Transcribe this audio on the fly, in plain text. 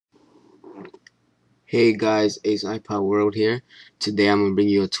Hey guys, AceIpodWorld here. Today I'm gonna bring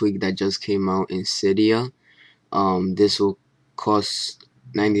you a tweak that just came out in Cydia. This will cost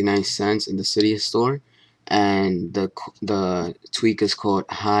 99 cents in the Cydia store, and the tweak is called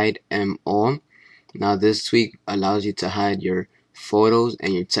HideEmAll. Now this tweak allows you to hide your photos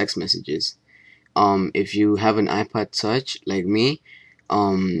and your text messages. If you have an iPod Touch like me,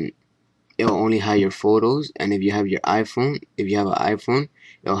 it'll only hide your photos, and if you have an iPhone,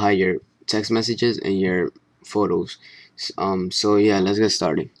 it'll hide your text messages and your photos. So yeah, let's get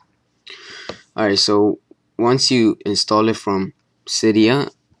started. Alright, so once you install it from Cydia,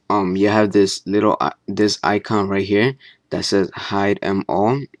 you have this this icon right here that says hide them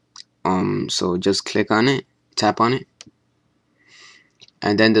all. So just click on it, tap on it,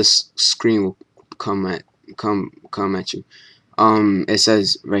 and then this screen will come at you. It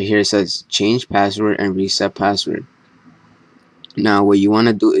says right here, it says change password and reset password. Now what you want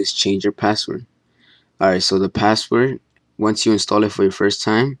to do is change your password. Alright, so the password, once you install it for your first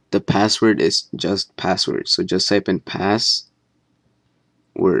time, the password is just password. So just type in password.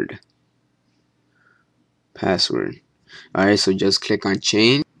 Alright, so just click on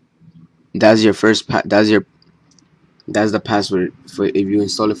change. That's your that's the password for if you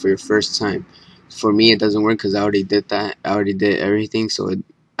install it for your first time. For me, it doesn't work because I already did that. I already did everything, so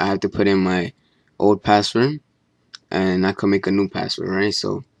I have to put in my old password, and I can make a new password, right?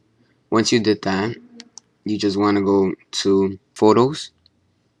 So once you did that, you just want to go to photos,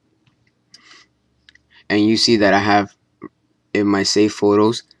 and you see that I have in my saved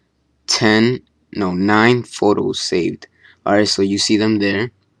photos 9 photos saved. Alright, so you see them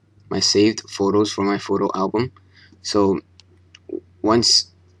there, my saved photos from my photo album. So once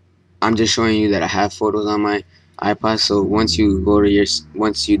I'm just showing you that I have photos on my iPod. So once you go to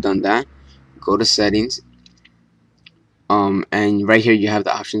once you've done that, go to settings, and right here you have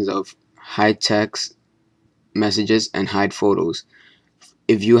the options of hide text messages and hide photos.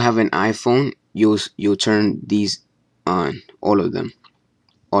 If you have an iPhone, you'll turn these on, all of them.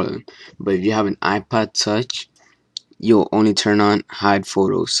 But if you have an iPod Touch, you'll only turn on hide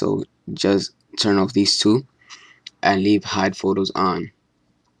photos. So just turn off these two and leave hide photos on.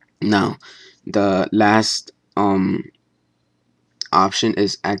 Now the last option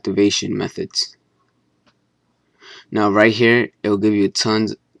is activation methods. Now right here it'll give you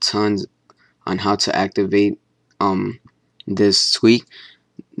tons on how to activate this tweak: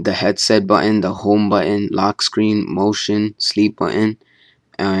 the headset button, the home button, lock screen, motion, sleep button,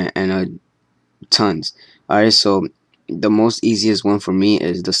 and tons. Alright, so the most easiest one for me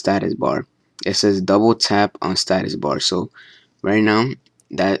is the status bar. It says double tap on status bar. So right now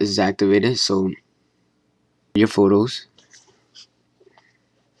that is activated. So your photos,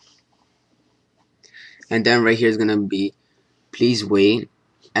 and then right here is gonna be please wait,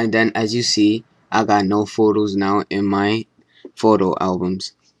 and then as you see, I got no photos now in my photo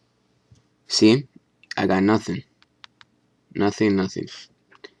albums. See, I got nothing. Now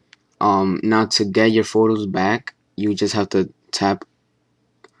to get your photos back, you just have to tap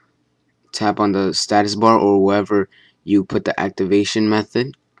on the status bar or wherever you put the activation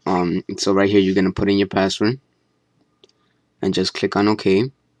method. So right here you're gonna put in your password and just click on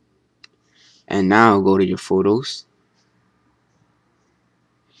OK, and now go to your photos,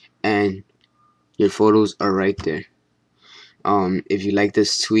 and your photos are right there. If you like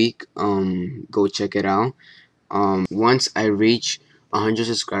this tweak, go check it out. Once I reach 100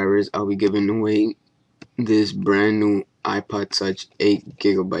 subscribers, I'll be giving away this brand new iPod Touch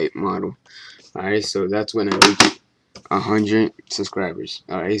 8GB model. Alright, so that's when I reach 100 subscribers.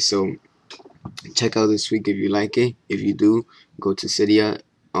 Alright, so check out this tweak if you like it. If you do, go to Cydia,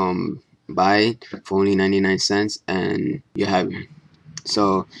 buy it for only 99 cents, and you have it.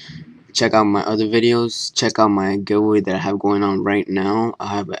 So check out my other videos. Check out my giveaway that I have going on right now. I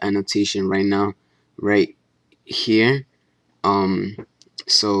have an annotation right now, right here.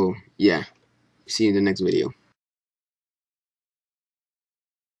 So yeah, see you in the next video.